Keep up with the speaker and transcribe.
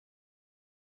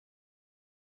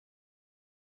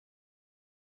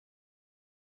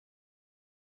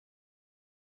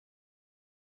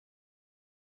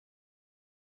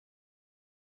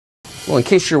Well, in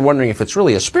case you're wondering if it's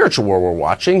really a spiritual war we're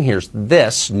watching, here's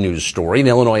this news story. An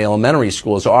Illinois elementary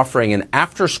school is offering an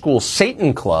after-school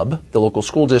Satan Club. The local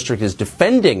school district is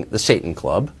defending the Satan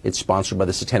Club. It's sponsored by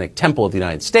the Satanic Temple of the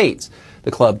United States.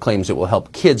 The club claims it will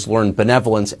help kids learn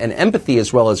benevolence and empathy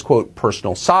as well as, quote,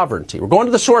 personal sovereignty. We're going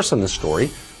to the source on this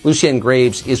story. Lucienne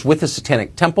Graves is with the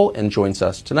Satanic Temple and joins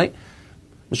us tonight.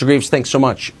 Mr. Graves, thanks so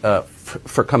much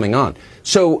for coming on.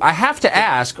 So I have to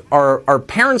ask, are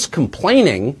parents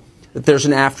complaining that there's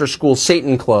an after-school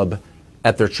Satan Club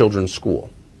at their children's school?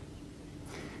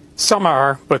 Some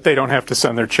are, but they don't have to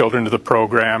send their children to the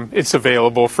program. It's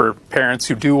available for parents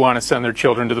who do want to send their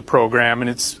children to the program, and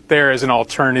it's there as an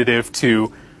alternative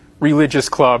to religious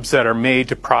clubs that are made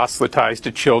to proselytize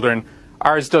to children.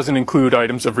 Ours doesn't include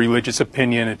items of religious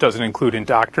opinion. It doesn't include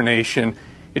indoctrination.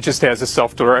 It just has a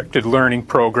self-directed learning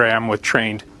program with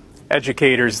trained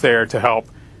educators there to help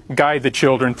guide the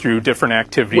children through different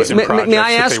activities and projects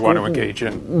that they want to engage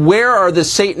in. Where are the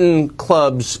Satan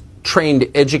Club's trained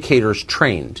educators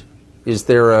trained? Is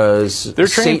there a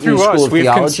Satan School of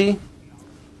Theology?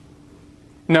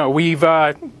 No, we've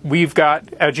got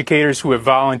educators who have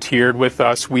volunteered with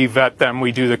us. We vet them.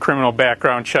 We do the criminal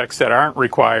background checks that aren't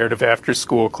required of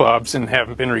after-school clubs and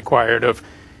haven't been required of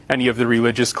any of the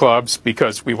religious clubs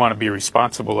because we want to be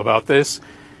responsible about this.